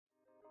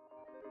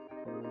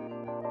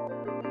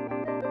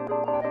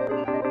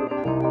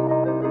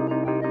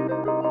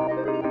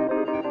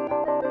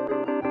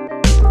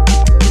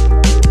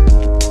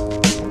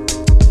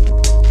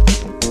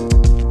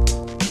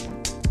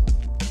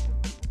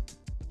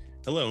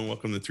Hello and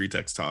welcome to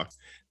 3TechsTalk.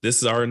 This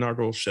is our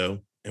inaugural show,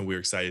 and we're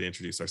excited to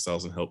introduce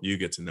ourselves and help you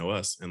get to know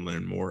us and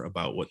learn more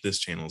about what this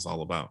channel is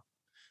all about.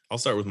 I'll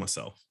start with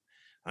myself.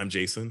 I'm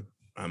Jason.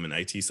 I'm an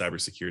IT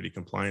cybersecurity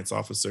compliance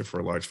officer for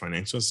a large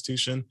financial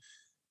institution,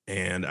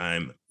 and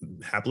I'm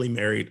happily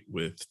married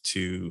with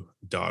two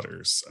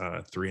daughters,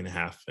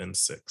 3.5 and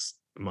 6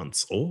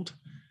 months old,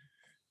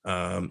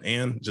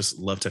 and just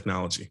love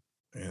technology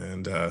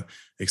and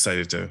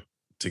excited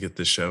to get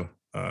this show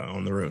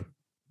on the road.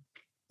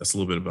 That's a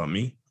little bit about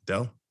me.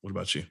 Dell, what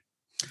about you?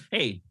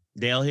 Hey,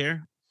 Dale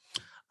here.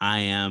 I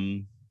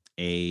am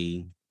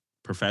a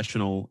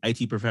professional,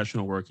 IT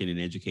professional working in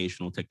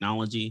educational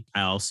technology.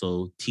 I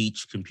also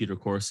teach computer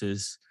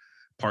courses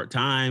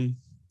part-time.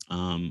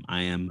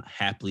 I am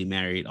happily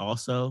married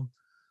also.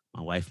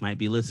 My wife might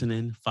be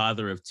listening.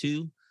 Father of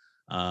two,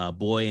 a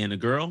boy and a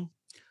girl.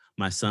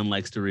 My son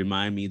likes to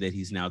remind me that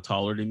he's now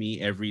taller than me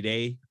every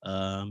day.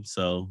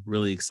 So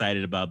really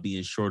excited about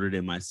being shorter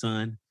than my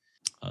son.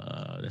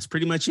 That's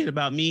pretty much it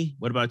about me.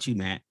 What about you,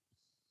 Matt?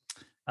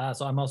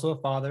 So I'm also a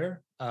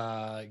father.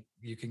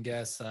 You can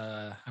guess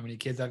how many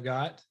kids I've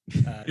got.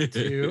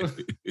 Two.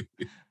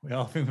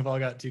 We've all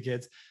got two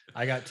kids.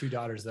 I got two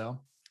daughters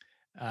though.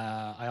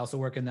 I also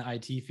work in the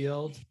IT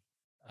field,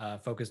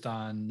 focused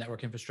on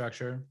network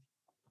infrastructure.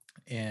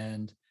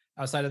 And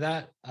outside of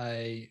that,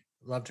 I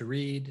love to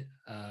read,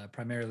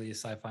 primarily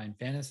sci-fi and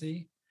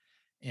fantasy,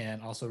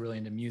 and also really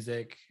into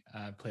music.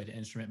 I've played an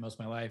instrument most of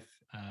my life.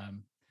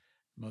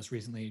 Most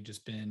recently,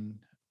 just been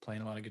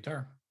playing a lot of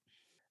guitar.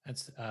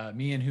 That's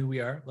me and who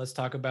we are. Let's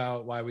talk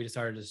about why we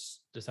decided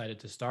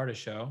to start a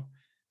show.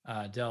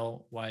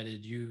 Del, why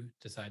did you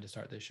decide to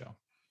start this show?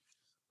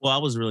 Well, I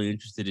was really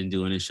interested in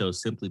doing this show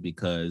simply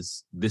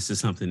because this is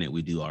something that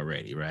we do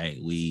already, right?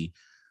 We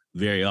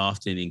very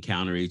often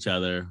encounter each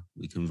other.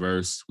 We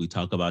converse. We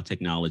talk about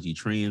technology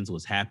trends,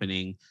 what's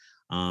happening.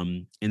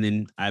 And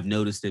then I've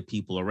noticed that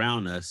people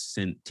around us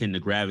tend to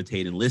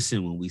gravitate and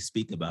listen when we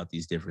speak about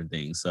these different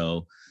things.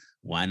 So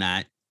why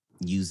not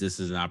use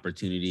this as an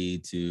opportunity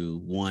to,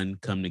 one,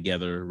 come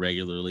together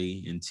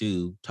regularly, and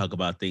two, talk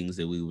about things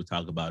that we would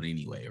talk about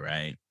anyway,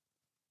 right?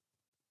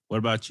 What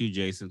about you,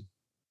 Jason?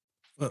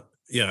 Well,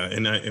 yeah,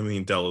 and I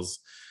mean Dell's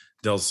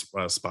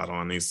spot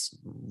on. He's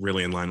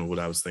really in line with what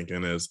I was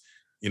thinking. Is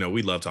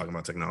we love talking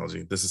about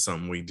technology. This is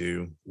something we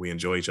do. We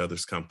enjoy each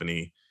other's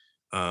company,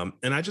 and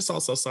I just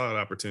also saw an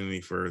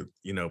opportunity for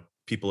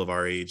people of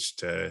our age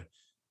to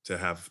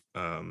have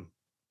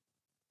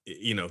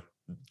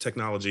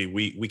technology.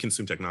 We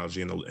consume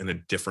technology in a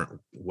different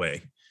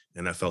way,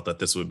 and I felt that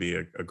this would be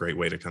a great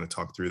way to kind of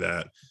talk through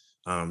that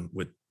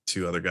with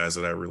two other guys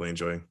that I really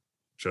enjoy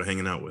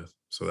hanging out with.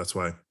 So that's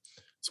why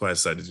I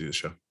decided to do the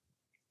show.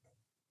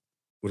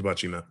 What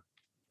about you,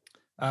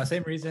 Matt?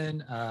 Same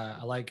reason.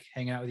 I like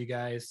hanging out with you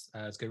guys.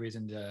 It's a good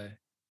reason to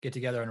get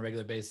together on a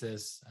regular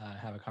basis,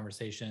 have a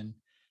conversation.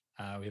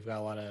 We've got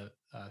a lot of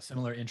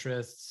similar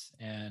interests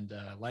and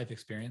life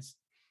experience.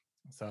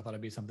 So I thought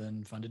it'd be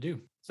something fun to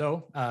do.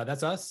 So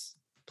that's us.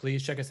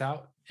 Please check us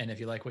out. And if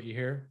you like what you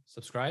hear,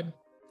 subscribe.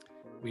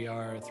 We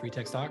are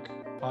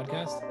 3TechsTalk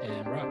podcast,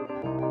 and we're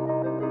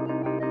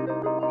out.